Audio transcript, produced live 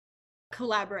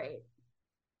collaborate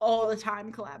all the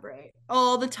time, collaborate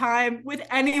all the time with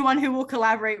anyone who will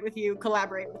collaborate with you,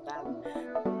 collaborate with them.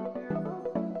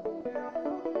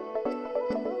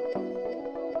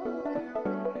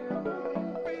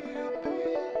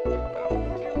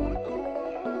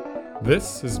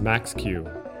 This is Max Q,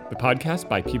 the podcast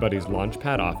by Peabody's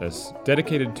Launchpad office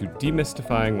dedicated to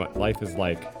demystifying what life is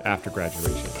like after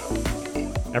graduation.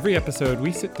 Every episode,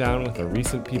 we sit down with a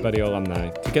recent Peabody alumni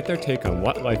to get their take on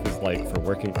what life is like for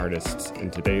working artists in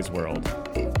today's world.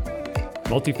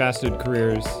 Multifaceted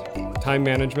careers, time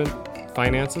management,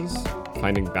 finances,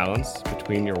 finding balance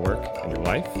between your work and your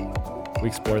life. We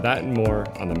explore that and more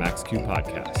on the Max Q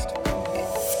podcast.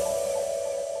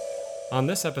 On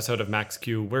this episode of Max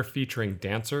Q, we're featuring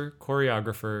dancer,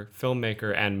 choreographer,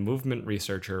 filmmaker, and movement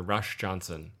researcher Rush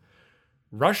Johnston.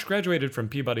 Rush graduated from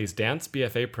Peabody's Dance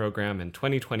BFA program in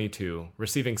 2022,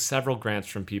 receiving several grants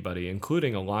from Peabody,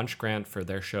 including a launch grant for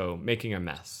their show, Making a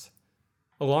Mess.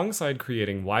 Alongside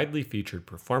creating widely featured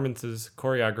performances,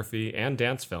 choreography, and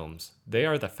dance films, they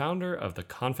are the founder of the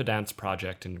Confidence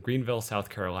Project in Greenville, South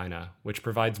Carolina, which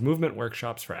provides movement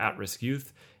workshops for at-risk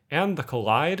youth, and the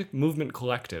Collide Movement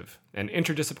Collective, an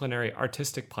interdisciplinary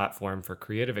artistic platform for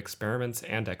creative experiments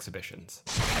and exhibitions.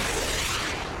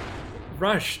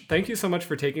 Rush, thank you so much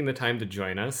for taking the time to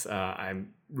join us. I'm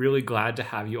really glad to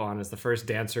have you on as the first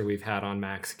dancer we've had on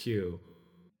Max Q.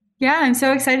 Yeah, I'm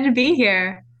so excited to be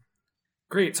here.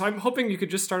 Great. So I'm hoping you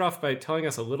could just start off by telling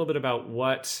us a little bit about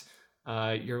what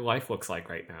your life looks like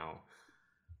right now.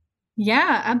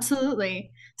 Yeah,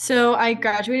 absolutely. So I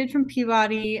graduated from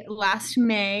Peabody last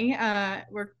May.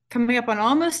 We're coming up on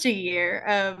almost a year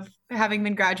of having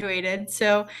been graduated.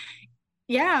 So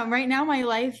yeah, right now my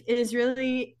life is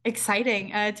really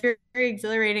exciting. It's very, very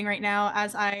exhilarating right now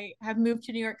as I have moved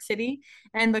to New York City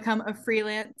and become a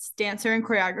freelance dancer and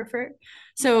choreographer.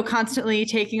 So constantly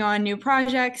taking on new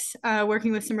projects,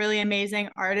 working with some really amazing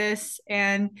artists,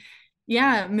 and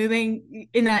yeah, moving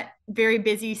in that very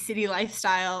busy city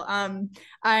lifestyle.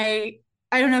 I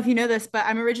I don't know if you know this, but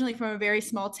I'm originally from a very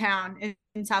small town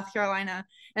in South Carolina.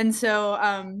 And so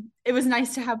it was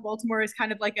nice to have Baltimore as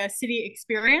kind of like a city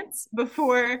experience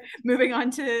before moving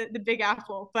on to the Big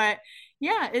Apple. But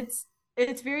yeah, it's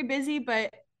very busy,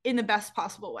 but in the best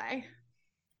possible way.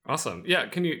 Awesome. Yeah,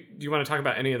 do you want to talk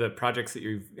about any of the projects that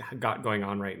you've got going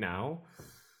on right now?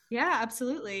 Yeah,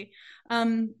 absolutely.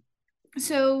 Um,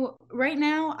 So right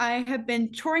now I have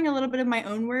been touring a little bit of my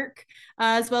own work,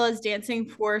 as well as dancing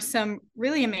for some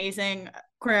really amazing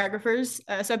choreographers.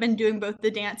 So I've been doing both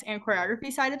the dance and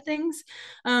choreography side of things.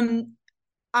 Um,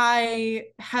 I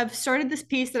have started this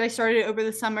piece that I started over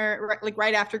the summer, like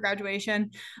right after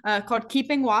graduation, called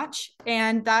Keeping Watch.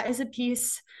 And that is a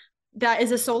piece that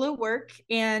is a solo work,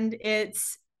 and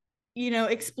it's,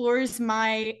 explores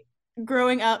my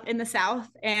growing up in the South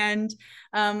and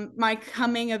my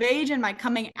coming of age and my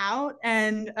coming out,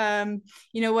 and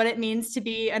what it means to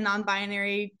be a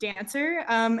non-binary dancer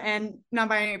and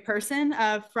non-binary person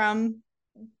from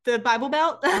the Bible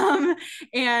Belt.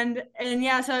 And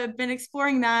yeah, so I've been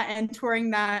exploring that and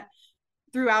touring that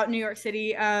throughout New York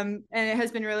City, and it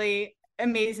has been really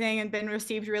amazing and been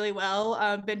received really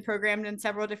well. Been programmed in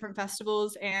several different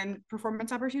festivals and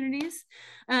performance opportunities.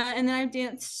 And then I've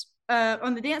danced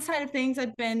on the dance side of things.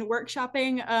 I've been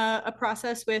workshopping a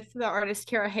process with the artist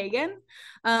Kara Hagan.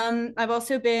 I've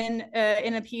also been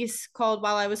in a piece called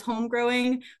While I Was Home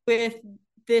Growing with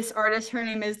this artist. Her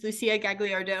name is Lucia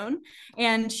Gagliardone,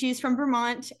 and she's from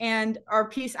Vermont, and our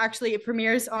piece actually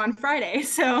premieres on Friday.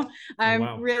 So I'm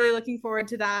wow. really looking forward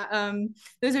to that.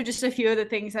 Those are just a few of the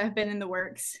things that have been in the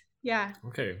works. Yeah.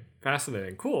 Okay,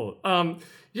 fascinating, cool.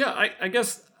 Yeah, I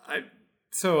guess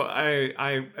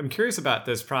I'm curious about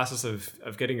this process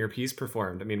of getting your piece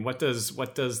performed. I mean, what does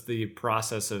the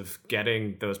process of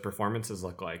getting those performances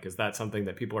look like? Is that something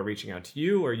that people are reaching out to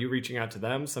you, or are you reaching out to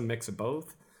them? Some mix of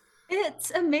both?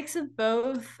 It's a mix of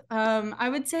both. I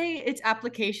would say it's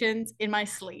applications in my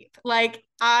sleep. Like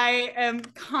I am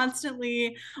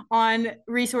constantly on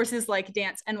resources like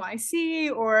Dance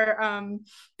NYC, or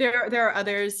there are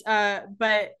others,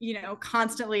 but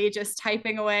constantly just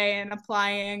typing away and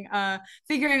applying,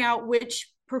 figuring out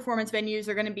which performance venues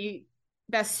are going to be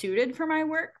best suited for my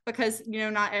work, because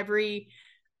not every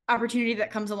opportunity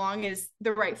that comes along is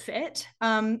the right fit,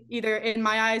 either in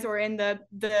my eyes or in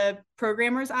the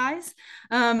programmer's eyes.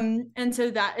 And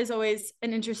so that is always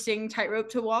an interesting tightrope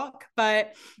to walk.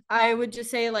 But I would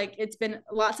just say, like, it's been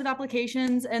lots of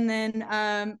applications. And then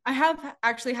I have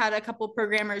actually had a couple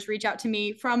programmers reach out to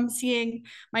me from seeing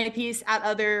my piece at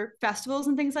other festivals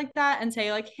and things like that, and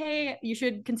say, like, hey, you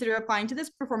should consider applying to this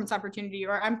performance opportunity,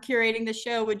 or I'm curating this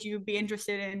show, would you be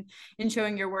interested in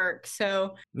showing your work?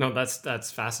 So No,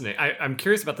 that's fascinating. I'm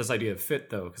curious about this idea of fit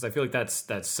though, because I feel like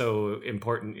that's so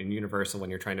important in Universal when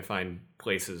you're trying to find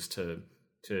places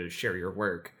to share your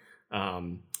work.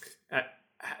 I,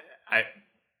 I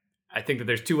I think that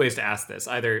there's two ways to ask this.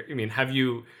 Either, I mean, have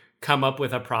you come up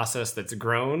with a process that's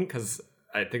grown? Because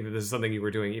I think that this is something you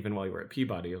were doing even while you were at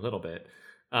Peabody a little bit.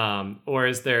 Or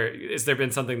is there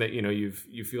been something that you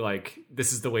feel like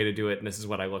this is the way to do it and this is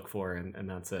what I look for and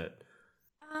that's it?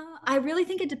 I really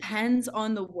think it depends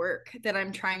on the work that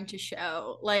I'm trying to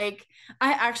show. Like,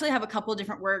 I actually have a couple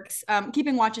different works.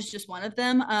 Keeping Watch is just one of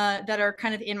them that are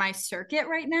kind of in my circuit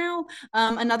right now.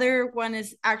 Another one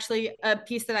is actually a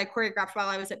piece that I choreographed while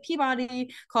I was at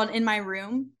Peabody called In My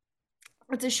Room.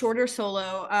 It's a shorter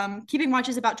solo. Keeping Watch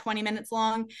is about 20 minutes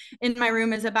long. In My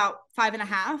Room is about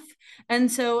 5.5.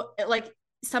 And so, like,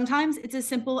 sometimes it's as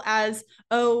simple as,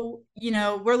 oh,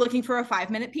 we're looking for a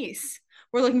 5-minute piece,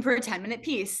 we're looking for a 10-minute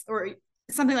piece, or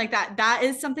something like that. That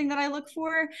is something that I look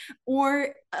for.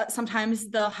 Or sometimes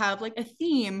they'll have like a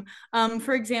theme.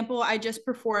 For example, I just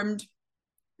performed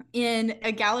in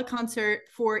a gala concert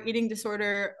for eating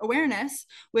disorder awareness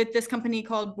with this company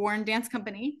called Born Dance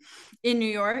Company in New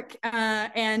York.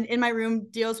 And In My Room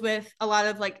deals with a lot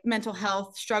of like mental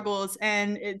health struggles,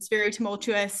 and it's very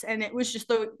tumultuous. And it was just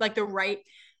the right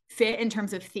fit in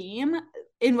terms of theme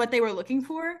in what they were looking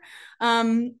for.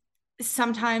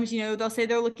 Sometimes they'll say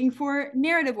they're looking for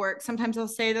narrative work, sometimes they'll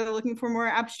say they're looking for more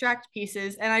abstract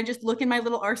pieces, and I just look in my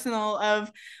little arsenal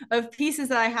of pieces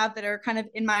that I have that are kind of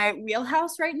in my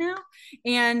wheelhouse right now,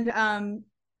 and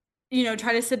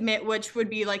try to submit which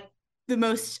would be like the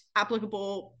most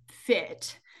applicable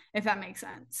fit, if that makes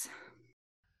sense.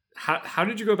 How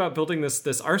did you go about building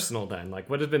this arsenal then? Like,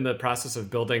 what has been the process of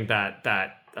building that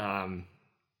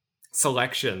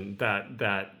selection,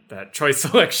 that choice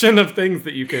selection of things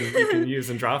that you can use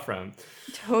and draw from?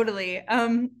 Totally.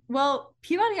 Well,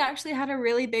 Peabody actually had a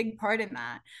really big part in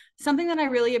that. Something that I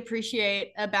really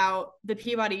appreciate about the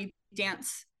Peabody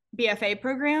Dance BFA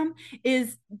program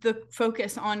is the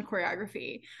focus on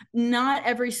choreography. Not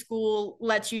every school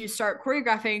lets you start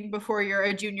choreographing before you're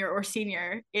a junior or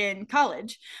senior in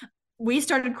college. We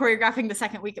started choreographing the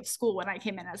second week of school when I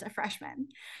came in as a freshman.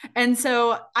 And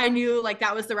so I knew like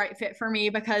that was the right fit for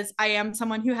me, because I am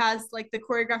someone who has like the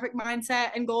choreographic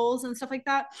mindset and goals and stuff like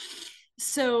that.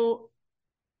 So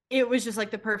it was just like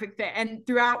the perfect fit. And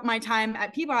throughout my time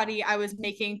at Peabody, I was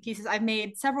making pieces. I've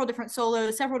made several different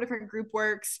solos, several different group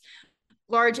works,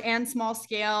 large and small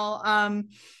scale.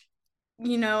 And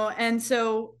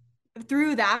so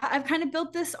through that, I've kind of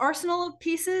built this arsenal of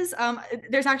pieces.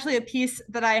 There's actually a piece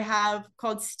that I have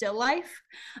called Still Life,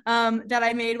 that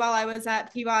I made while I was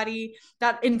at Peabody,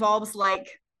 that involves like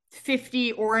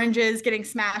 50 oranges getting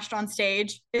smashed on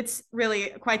stage. It's really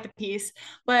quite the piece,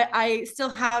 but I still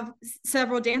have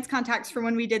several dance contacts from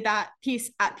when we did that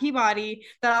piece at Peabody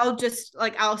that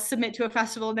I'll submit to a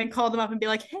festival and then call them up and be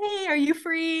like, hey, are you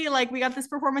free? Like, we got this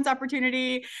performance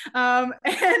opportunity. And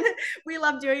we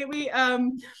love doing it.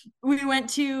 We went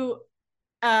to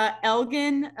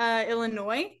Elgin,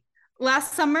 Illinois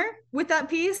last summer with that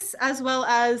piece, as well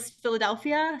as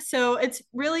Philadelphia. So it's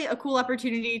really a cool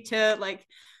opportunity to like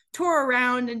tour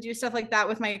around and do stuff like that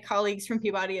with my colleagues from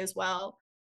Peabody as well.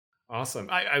 Awesome.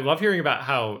 I love hearing about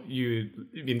how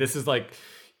this is like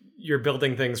you're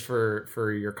building things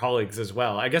for your colleagues as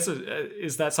well. I guess,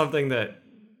 is that something that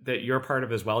you're part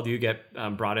of as well? Do you get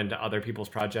brought into other people's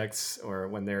projects, or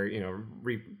when they're,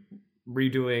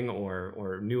 redoing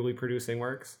or newly producing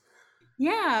works?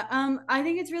 Yeah, I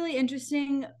think it's really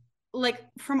interesting. Like,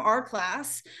 from our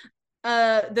class,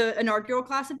 the inaugural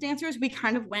class of dancers, we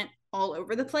kind of went all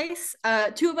over the place.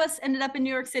 Two of us ended up in New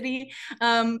York City,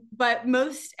 but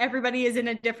most everybody is in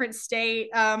a different state,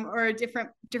 or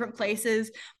different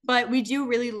places. But we do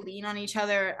really lean on each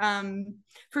other.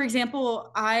 For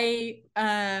example, I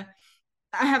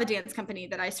have a dance company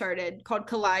that I started called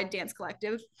Collide Dance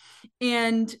Collective,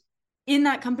 and in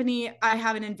that company, I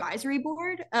have an advisory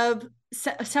board of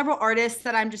several artists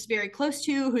that I'm just very close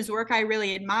to, whose work I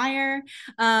really admire.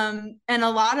 And a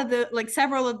lot of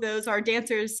several of those are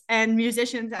dancers and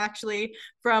musicians actually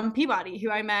from Peabody, who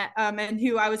I met, and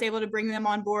who I was able to bring them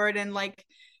on board and like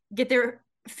get their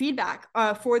feedback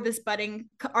for this budding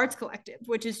arts collective,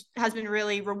 which has been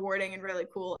really rewarding and really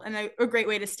cool, and a great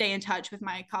way to stay in touch with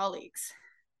my colleagues.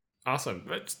 Awesome.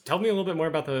 But tell me a little bit more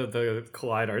about the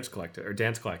Collide Arts Collective or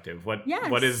Dance Collective. What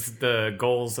Yes, is the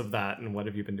goals of that, and what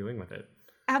have you been doing with it?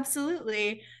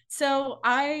 absolutely. So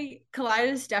I Collide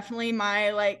is definitely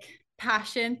my like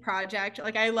passion project.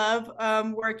 Like I love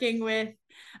working with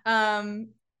um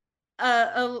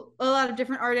a lot of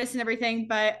different artists and everything,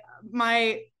 but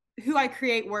my who I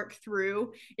create work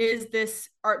through is this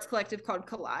arts collective called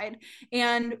Collide.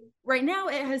 And right now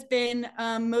it has been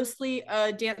mostly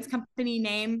a dance company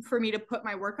name for me to put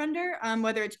my work under,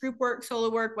 whether it's group work,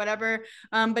 solo work, whatever.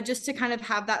 But just to kind of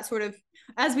have that sort of,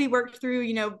 as we worked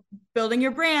through, building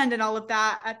your brand and all of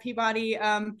that at Peabody,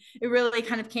 it really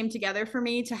kind of came together for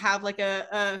me to have like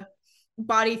a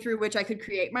body through which I could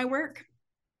create my work.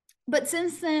 But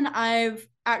since then, I've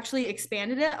actually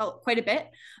expanded it quite a bit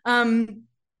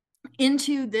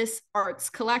into this arts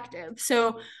collective.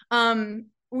 So,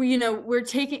 we're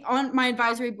taking on my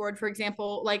advisory board, for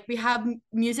example, like we have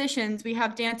musicians, we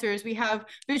have dancers, we have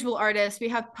visual artists, we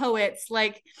have poets,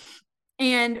 like,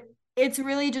 and it's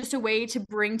really just a way to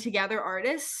bring together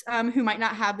artists who might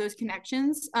not have those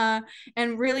connections,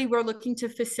 and really we're looking to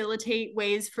facilitate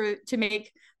ways to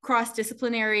make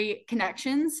cross-disciplinary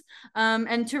connections,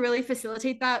 and to really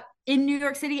facilitate that in New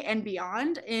York City and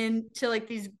beyond into like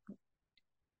these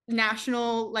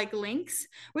national like links,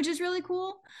 which is really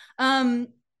cool.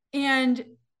 And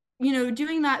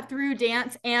doing that through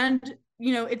dance and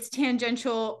it's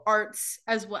tangential arts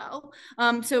as well.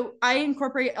 So I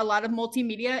incorporate a lot of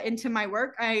multimedia into my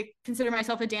work. I consider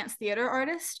myself a dance theater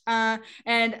artist, and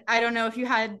I don't know if you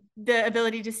had the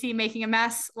ability to see Making a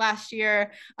Mess last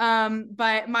year,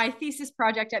 but my thesis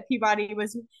project at Peabody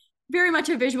was very much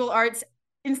a visual arts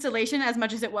installation as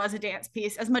much as it was a dance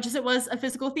piece, as much as it was a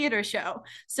physical theater show.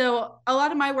 So a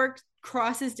lot of my work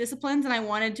crosses disciplines, and I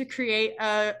wanted to create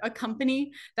a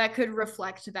company that could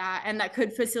reflect that and that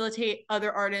could facilitate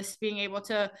other artists being able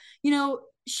to,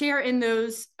 share in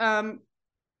those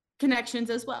connections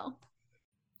as well.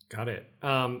 Got it.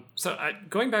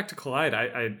 Going back to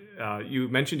Collide, you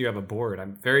mentioned you have a board.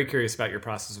 I'm very curious about your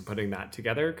process of putting that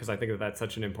together because I think that that's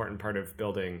such an important part of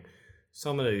building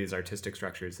so many of these artistic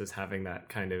structures is having that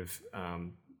kind of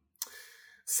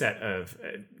set of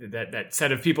that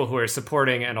set of people who are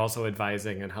supporting and also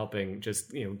advising and helping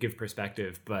just give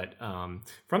perspective. But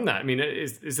from that, I mean,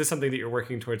 is this something that you're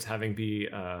working towards having be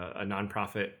a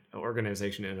nonprofit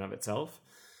organization in and of itself?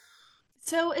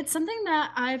 So it's something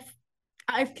that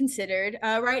I've considered.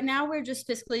 Right now, we're just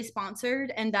fiscally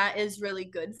sponsored, and that is really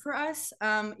good for us.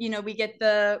 We get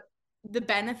the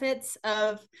benefits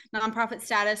of nonprofit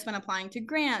status when applying to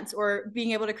grants or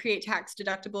being able to create tax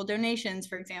deductible donations,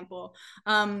 for example,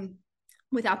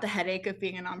 without the headache of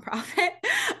being a nonprofit.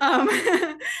 um,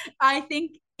 I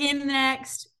think in the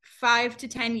next 5 to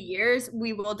 10 years,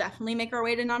 we will definitely make our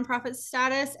way to nonprofit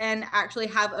status and actually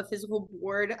have a physical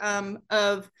board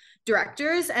of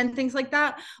directors and things like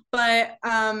that. But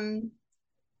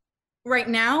right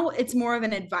now it's more of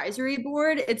an advisory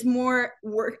board. It's more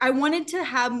work. I wanted to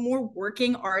have more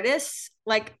working artists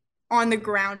like on the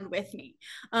ground with me,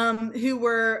 who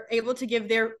were able to give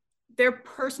their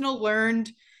personal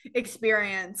learned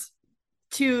experience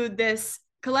to this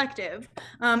collective,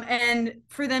 and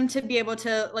for them to be able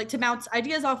to like to bounce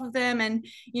ideas off of them. And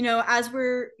as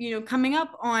we're coming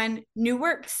up on new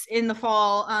works in the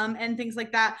fall, and things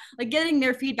like that, like getting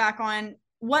their feedback on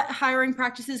what hiring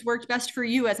practices worked best for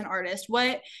you as an artist,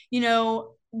 what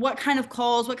kind of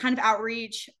calls, what kind of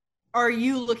outreach are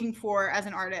you looking for as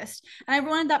an artist. And I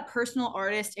wanted that personal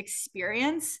artist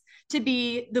experience to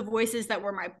be the voices that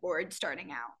were my board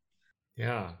starting out.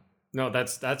 Yeah, no,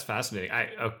 that's fascinating.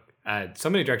 So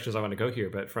many directions I want to go here,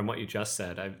 but from what you just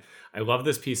said, I love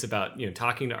this piece about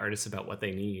talking to artists about what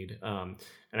they need, and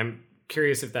I'm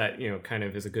curious if that kind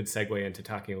of is a good segue into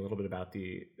talking a little bit about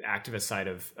the activist side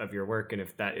of your work, and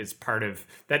if that is part of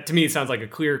that. To me, it sounds like a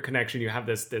clear connection. You have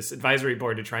this advisory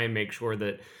board to try and make sure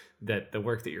that the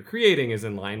work that you're creating is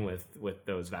in line with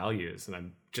those values. And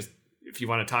I'm just, if you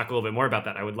want to talk a little bit more about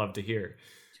that, I would love to hear.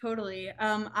 Totally.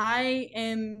 I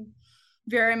am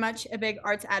very much a big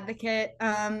arts advocate,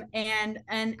 and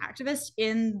an activist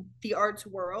in the arts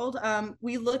world.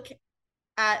 We look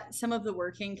at some of the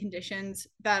working conditions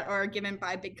that are given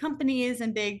by big companies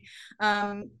and big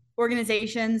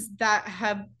organizations that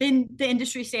have been the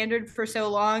industry standard for so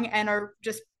long and are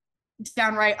just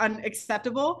downright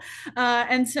unacceptable.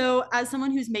 And so, as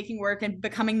someone who's making work and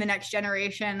becoming the next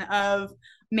generation of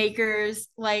makers,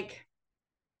 like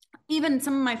even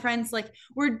some of my friends, like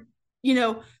we're,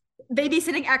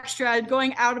 babysitting extra,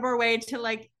 going out of our way to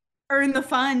like earn the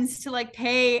funds to like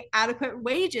pay adequate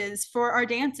wages for our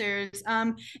dancers,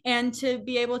 and to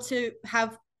be able to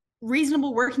have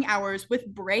reasonable working hours with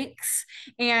breaks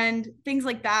and things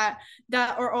like that,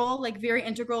 that are all like very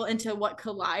integral into what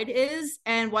Collide is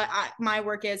and what my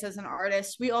work is as an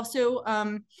artist. We also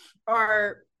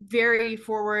are very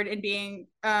forward in being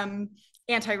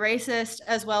anti-racist,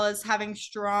 as well as having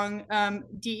strong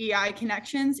DEI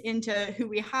connections into who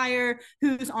we hire,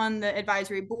 who's on the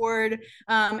advisory board,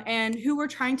 and who we're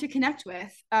trying to connect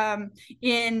with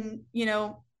in, you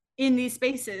know, in these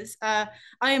spaces. I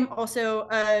am also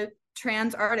a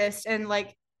trans artist, and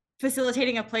like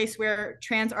facilitating a place where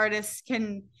trans artists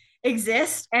can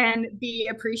exist and be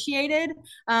appreciated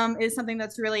is something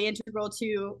that's really integral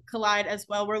to Collide as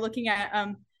well. We're looking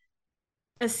at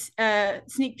a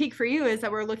sneak peek for you is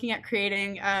that we're looking at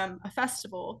creating a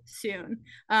festival soon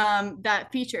that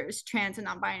features trans and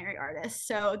non-binary artists.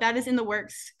 So that is in the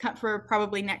works for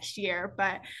probably next year,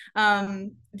 but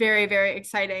very, very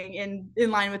exciting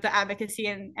in line with the advocacy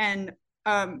and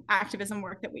activism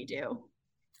work that we do.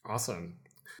 Awesome.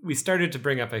 We started to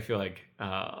bring up, I feel like,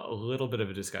 a little bit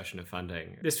of a discussion of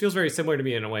funding. This feels very similar to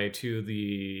me in a way to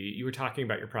you were talking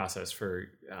about your process for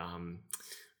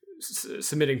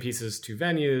submitting pieces to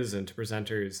venues and to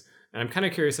presenters. And I'm kind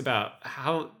of curious about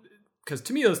how, because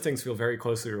to me, those things feel very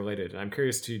closely related. And I'm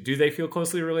curious do they feel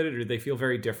closely related, or do they feel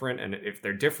very different? And if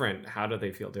they're different, how do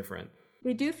they feel different?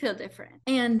 They do feel different.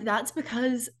 And that's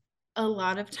because a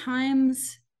lot of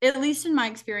times, at least in my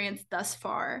experience thus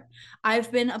far,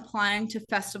 I've been applying to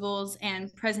festivals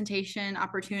and presentation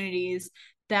opportunities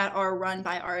that are run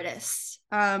by artists,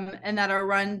 and that are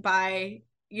run by,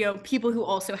 you know, people who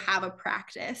also have a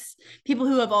practice, people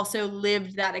who have also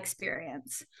lived that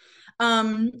experience.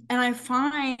 And I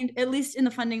find, at least in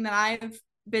the funding that I've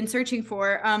been searching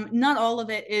for, not all of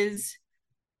it is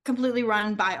completely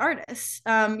run by artists.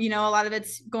 You know, a lot of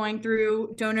it's going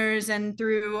through donors and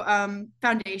through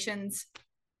foundations.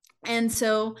 And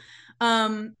so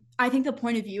I think the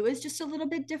point of view is just a little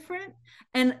bit different,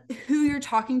 and who you're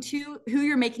talking to, who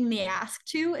you're making the ask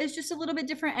to, is just a little bit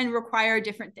different and require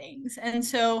different things. And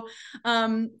so,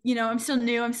 you know, I'm still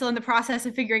new. I'm still in the process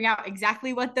of figuring out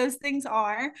exactly what those things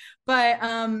are. But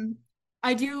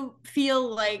I do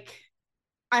feel like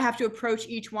I have to approach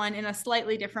each one in a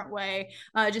slightly different way,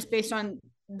 just based on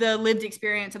the lived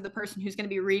experience of the person who's going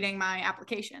to be reading my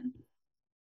application.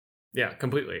 Yeah,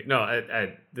 completely. No,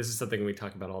 this is something we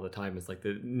talk about all the time. Is like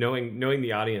the knowing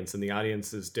the audience, and the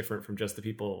audience is different from just the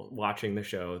people watching the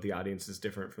show. The audience is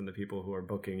different from the people who are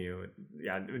booking you.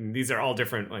 Yeah, and these are all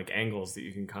different like angles that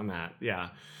you can come at.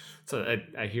 Yeah, so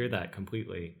I hear that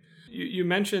completely. You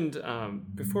mentioned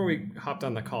before we hopped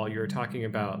on the call, you were talking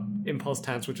about Impulse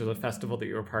Tense, which was a festival that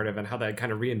you were part of, and how that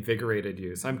kind of reinvigorated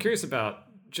you. So I'm curious about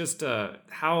just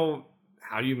how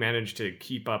do you manage to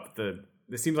keep up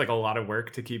this seems like a lot of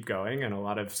work to keep going, and a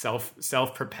lot of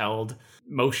self-propelled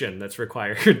motion that's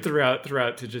required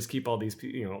throughout to just keep all these,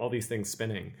 you know, all these things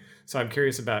spinning. So I'm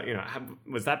curious about, you know,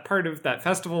 was that part of that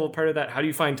festival, part of that? How do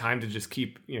you find time to just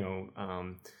keep, you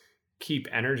know, keep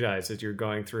energized as you're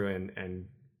going through and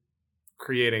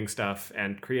creating stuff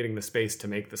and creating the space to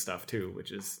make the stuff too,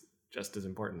 which is just as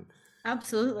important?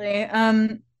 Absolutely.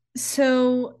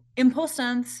 So Impulse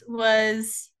Dance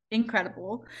was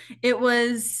incredible. It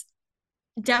was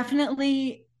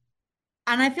definitely,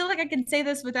 and I feel like I can say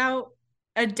this without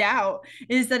a doubt,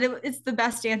 is that it's the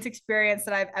best dance experience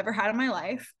that I've ever had in my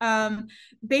life.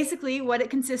 Basically, what it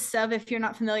consists of, if you're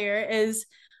not familiar, is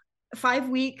 5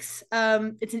 weeks.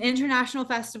 It's an international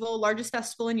festival, largest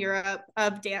festival in Europe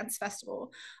of dance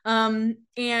festival.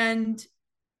 And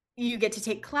you get to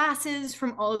take classes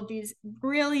from all of these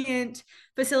brilliant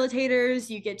facilitators.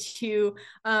 You get to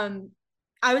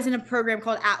I was in a program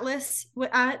called Atlas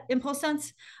at Impulse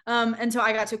Dance. And so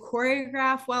I got to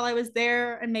choreograph while I was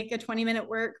there and make a 20-minute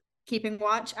work, keeping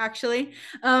watch, actually,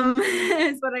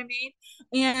 is what I made.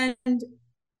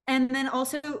 And then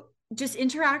also just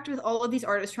interact with all of these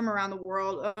artists from around the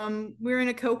world. We were in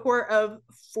a cohort of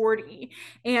 40.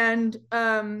 And,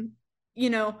 you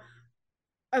know,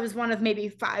 I was one of maybe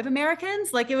 5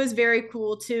 Americans. Like, it was very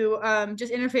cool to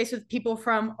just interface with people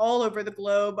from all over the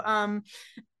globe.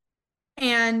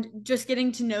 And just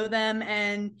getting to know them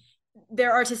and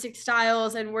their artistic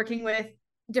styles and working with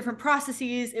different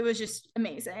processes, it was just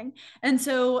amazing. And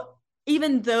so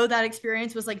even though that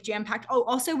experience was like jam-packed,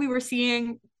 also we were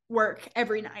seeing work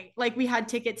every night. Like, we had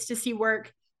tickets to see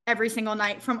work every single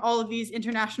night from all of these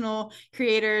international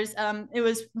creators. It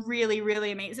was really,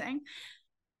 really amazing.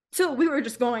 So we were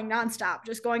just going nonstop,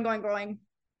 just going.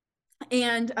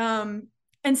 And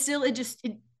still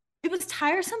it was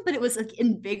tiresome, but it was like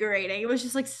invigorating. It was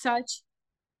just like such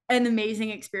an amazing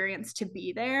experience to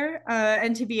be there,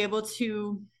 and to be able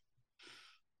to,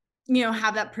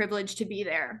 have that privilege to be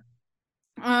there.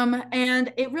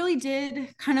 And it really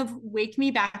did kind of wake me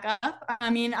back up. I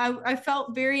mean, I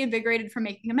felt very invigorated from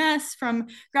making a mess, from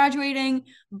graduating,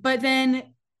 but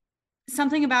then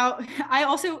something about, I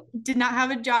also did not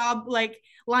have a job like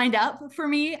lined up for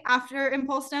me after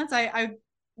Impulse Dance. I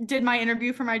did my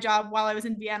interview for my job while I was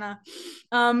in Vienna.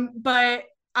 But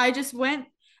I just went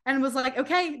and was like,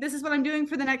 okay, this is what I'm doing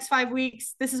for the next 5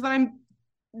 weeks. This is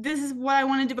what I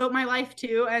want to devote my life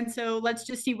to. And so let's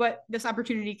just see what this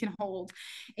opportunity can hold.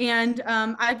 And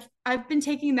I've been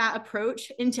taking that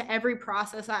approach into every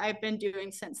process that I've been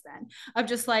doing since then, of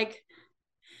just like,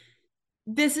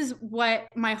 this is what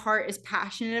my heart is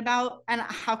passionate about, and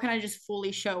how can I just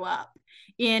fully show up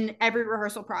in every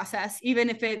rehearsal process, even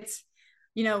if it's,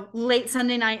 late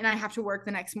Sunday night and I have to work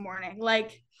the next morning.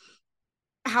 Like,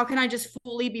 how can I just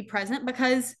fully be present?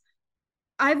 Because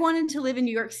I've wanted to live in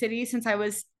New York City since I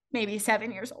was maybe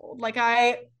 7 years old. Like,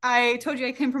 I told you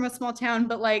I came from a small town,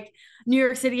 but like New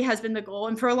York City has been the goal.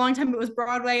 And for a long time it was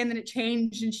Broadway, and then it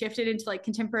changed and shifted into like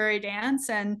contemporary dance.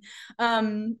 And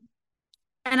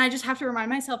I just have to remind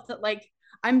myself that like,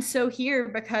 I'm so here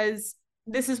because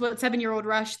this is what 7-year-old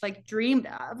Rush like dreamed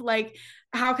of. Like,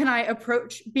 how can I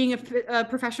approach being a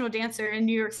professional dancer in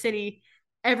New York City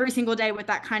every single day with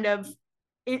that kind of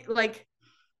like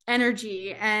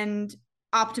energy and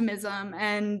optimism,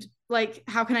 and like,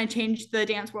 how can I change the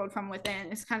dance world from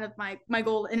within? It's kind of my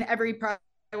goal in every project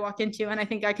I walk into, and I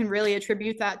think I can really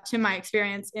attribute that to my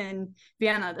experience in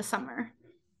Vienna this summer.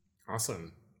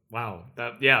 Awesome. Wow.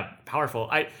 Yeah,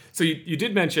 powerful. So you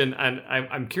did mention, and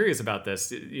I'm curious about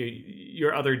this.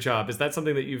 Your other job, is that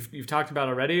something that you've talked about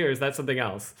already, or is that something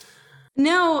else?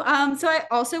 No, so I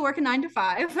also work a 9 to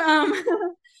 5.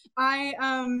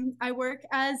 I work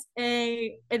as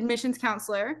a admissions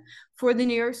counselor for the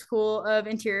New York School of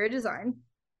Interior Design.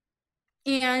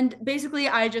 And basically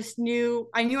I knew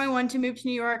I wanted to move to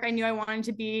New York. I knew I wanted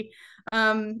to be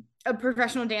a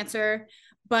professional dancer,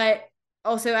 but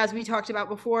also, as we talked about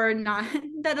before, not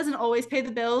that doesn't always pay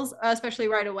the bills, especially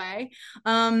right away.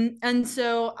 And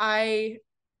so I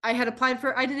had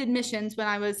I did admissions when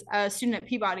I was a student at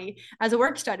Peabody as a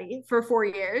work study for 4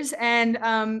 years, and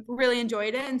really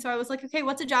enjoyed it. And so I was like, okay,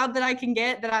 what's a job that I can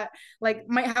get that I like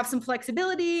might have some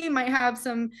flexibility, might have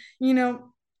some,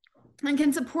 and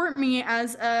can support me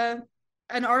as an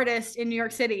artist in New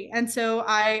York City. And so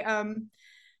I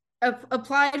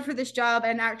applied for this job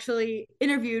and actually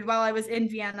interviewed while I was in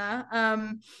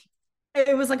Vienna.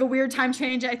 It was like a weird time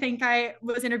change. I think I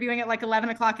was interviewing at like 11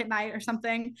 o'clock at night or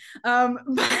something.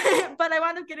 But I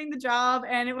wound up getting the job,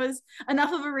 and it was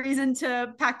enough of a reason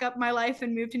to pack up my life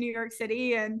and move to New York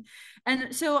City. And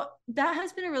so that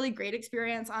has been a really great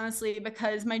experience, honestly,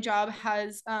 because my job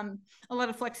has a lot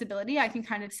of flexibility. I can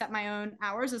kind of set my own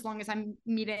hours as long as I'm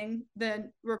meeting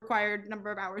the required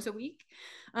number of hours a week.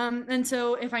 And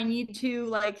so if I need to,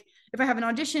 like, if I have an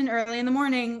audition early in the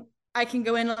morning, I can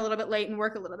go in a little bit late and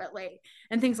work a little bit late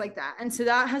and things like that. And so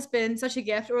that has been such a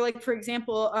gift. Or like, for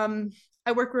example,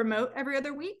 I work remote every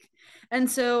other week.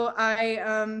 And so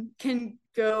I can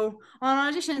go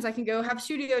on auditions. I can go have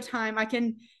studio time. I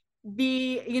can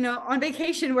be, on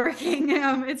vacation working.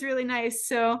 It's really nice.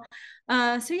 So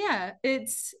yeah,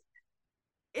 it's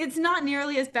not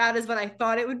nearly as bad as what I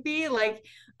thought it would be. Like,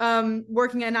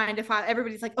 working a 9 to 5,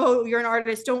 everybody's like, oh, you're an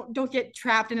artist, don't get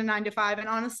trapped in a 9 to 5. And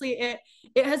honestly,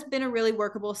 it has been a really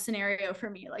workable scenario for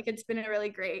me. Like, it's been a really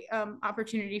great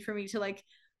opportunity for me to like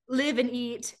live and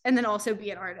eat and then also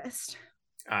be an artist.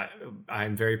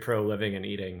 I'm very pro living and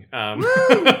eating. I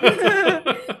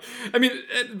mean,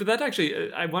 but that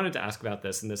actually, I wanted to ask about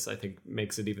this, and this I think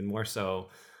makes it even more so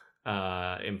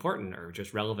important or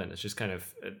just relevant. It's just kind of,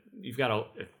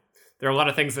 there are a lot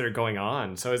of things that are going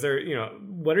on. So is there,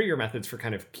 what are your methods for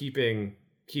kind of keeping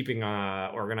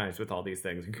organized with all these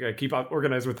things? Keep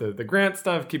organized with the grant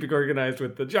stuff, keeping organized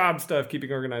with the job stuff,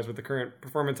 keeping organized with the current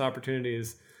performance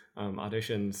opportunities,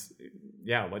 auditions.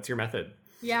 Yeah. What's your method?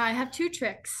 Yeah, I have two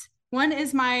tricks. One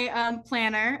is my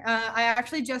planner. I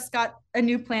actually just got a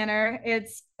new planner.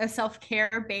 It's a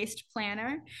self-care based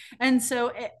planner. And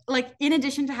so like, in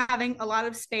addition to having a lot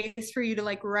of space for you to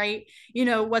like write,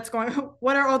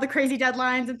 what are all the crazy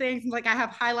deadlines and things, and like I have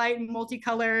highlight and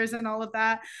multicolors and all of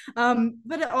that.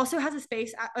 But it also has a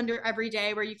space under every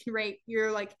day where you can write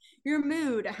your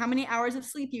mood, how many hours of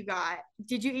sleep you got,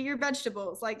 did you eat your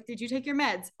vegetables, like, did you take your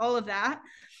meds, all of that.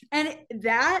 And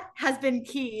that has been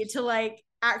key to like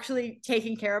actually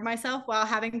taking care of myself while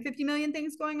having 50 million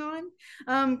things going on,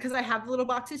 because I have little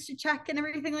boxes to check and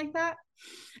everything like that.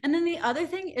 And then the other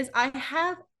thing is I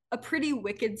have a pretty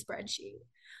wicked spreadsheet.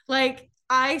 Like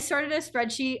I started a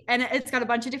spreadsheet and it's got a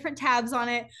bunch of different tabs on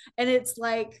it, and it's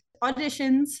like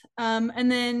auditions, and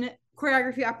then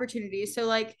choreography opportunities. So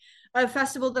like a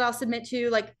festival that I'll submit to,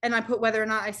 like, and I put whether or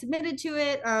not I submitted to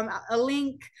it, a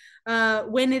link,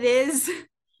 when it is,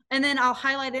 and then I'll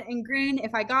highlight it in green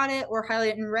if I got it, or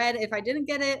highlight it in red if I didn't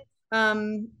get it.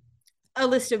 A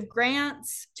list of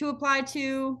grants to apply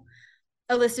to,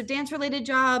 a list of dance related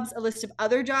jobs, a list of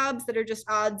other jobs that are just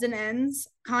odds and ends,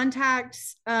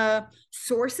 contacts,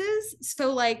 sources.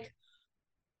 So, like,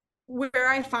 where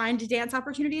I find dance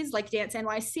opportunities, like Dance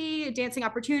NYC, Dancing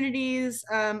Opportunities,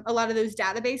 a lot of those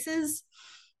databases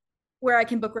where I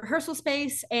can book rehearsal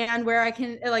space and where I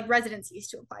can like residencies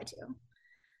to apply to.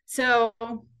 So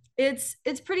it's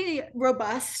pretty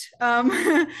robust,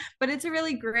 but it's a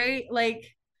really great like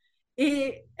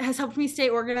it has helped me stay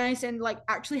organized and like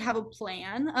actually have a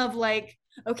plan of like,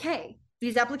 okay,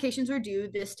 these applications are due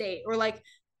this date, or like,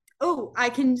 oh, I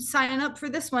can sign up for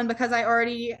this one because I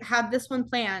already have this one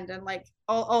planned, and like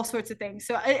all sorts of things.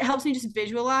 So it helps me just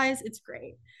visualize. It's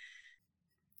great.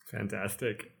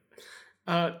 Fantastic.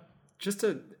 Just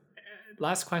a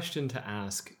last question to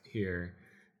ask here.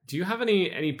 Do you have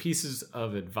any pieces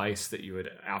of advice that you would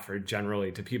offer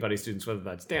generally to Peabody students, whether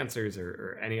that's dancers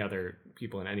or any other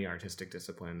people in any artistic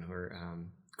discipline who are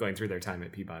going through their time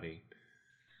at Peabody?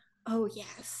 Oh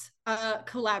yes,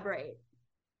 collaborate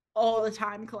all the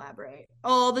time. Collaborate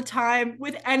all the time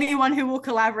with anyone who will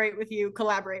collaborate with you.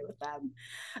 Collaborate with them.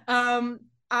 um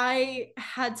I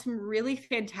had some really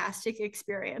fantastic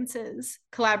experiences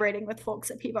collaborating with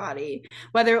folks at Peabody,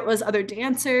 whether it was other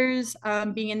dancers,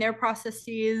 being in their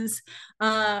processes,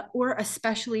 or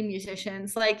especially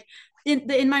musicians. Like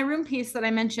in my room piece that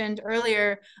I mentioned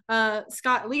earlier,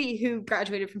 Scott Lee, who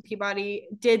graduated from Peabody,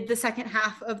 did the second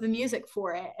half of the music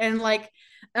for it. And like,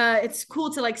 it's cool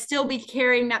to like still be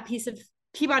carrying that piece of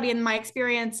Peabody and my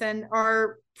experience and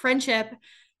our friendship,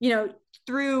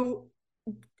 through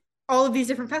all of these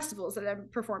different festivals that I'm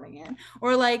performing in.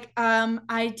 Or like,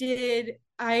 I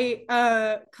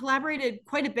collaborated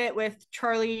quite a bit with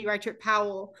Charlie Reichert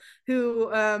Powell, who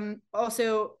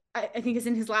also I think is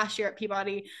in his last year at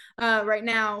Peabody right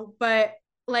now. But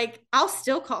like, I'll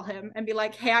still call him and be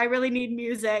like, hey, I really need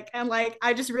music, and like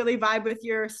I just really vibe with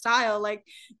your style. Like,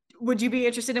 would you be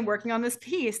interested in working on this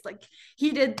piece? Like, he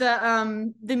did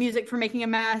the music for Making a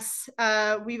Mess.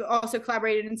 We've also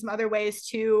collaborated in some other ways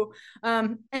too.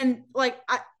 And like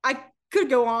I could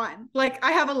go on. Like,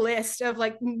 I have a list of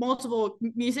like multiple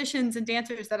musicians and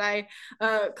dancers that I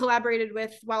collaborated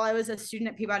with while I was a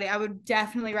student at Peabody. I would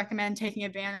definitely recommend taking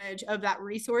advantage of that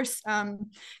resource,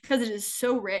 because it is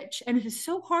so rich, and it is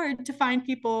so hard to find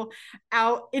people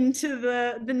out into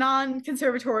the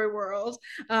non-conservatory world.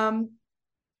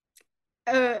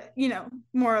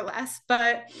 More or less.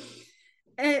 But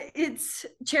it's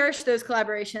cherish those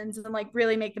collaborations and like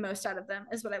really make the most out of them,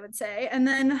 is what I would say. And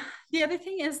then the other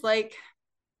thing is like,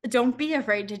 don't be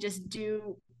afraid to just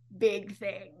do big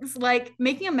things. Like,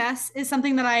 Making a Mess is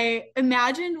something that I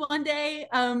imagined one day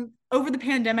over the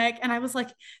pandemic, and I was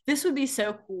like, this would be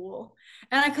so cool.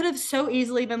 And I could have so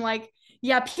easily been like,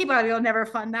 yeah, Peabody will never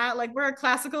fund that, like we're a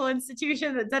classical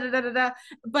institution, da da da da da.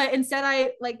 But instead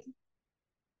I like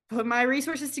put my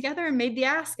resources together and made the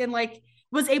ask, and like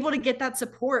was able to get that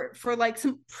support for like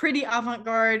some pretty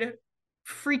avant-garde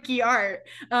freaky art,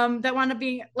 that wound up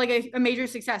being like a major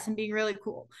success and being really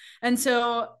cool. And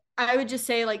so I would just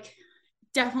say, like,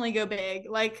 definitely go big.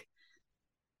 Like,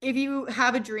 if you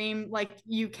have a dream, like,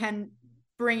 you can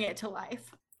bring it to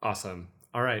life. Awesome.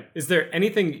 All right. Is there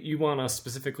anything you want us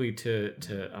specifically to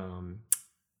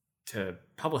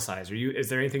publicize, or is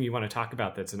there anything you want to talk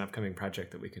about that's an upcoming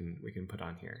project that we can put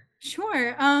on here?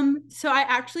 Sure. So I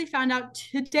actually found out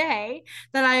today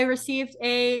that I received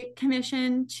a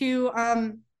commission to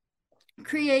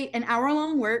create an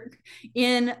hour-long work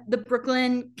in the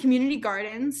Brooklyn Community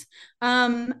Gardens.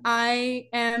 I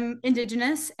am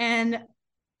Indigenous, and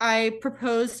I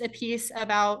proposed a piece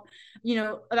about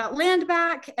land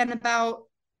back and about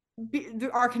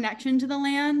our connection to the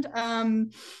land,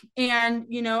 and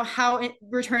how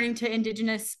returning to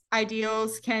Indigenous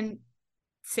ideals can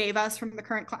save us from the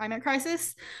current climate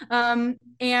crisis.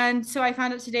 And so I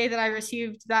found out today that I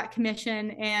received that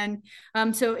commission. And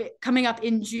coming up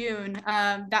in June,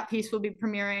 that piece will be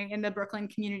premiering in the Brooklyn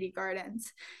Community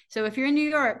Gardens. So if you're in New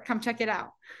York, come check it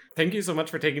out. Thank you so much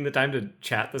for taking the time to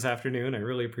chat this afternoon. I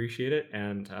really appreciate it.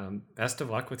 And best of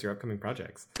luck with your upcoming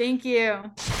projects. Thank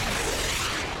you.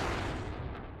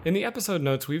 In the episode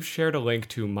notes, we've shared a link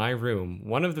to My Room,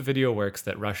 one of the video works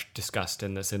that Rush discussed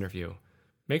in this interview.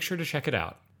 Make sure to check it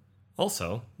out.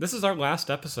 Also, this is our last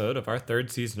episode of our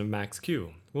third season of Max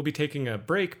Q. We'll be taking a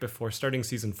break before starting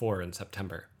season 4 in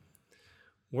September.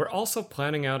 We're also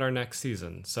planning out our next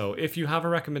season, so if you have a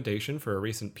recommendation for a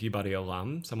recent Peabody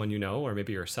alum, someone you know, or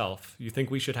maybe yourself, you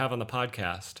think we should have on the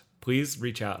podcast, please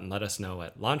reach out and let us know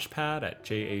at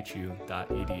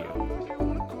launchpad@jhu.edu.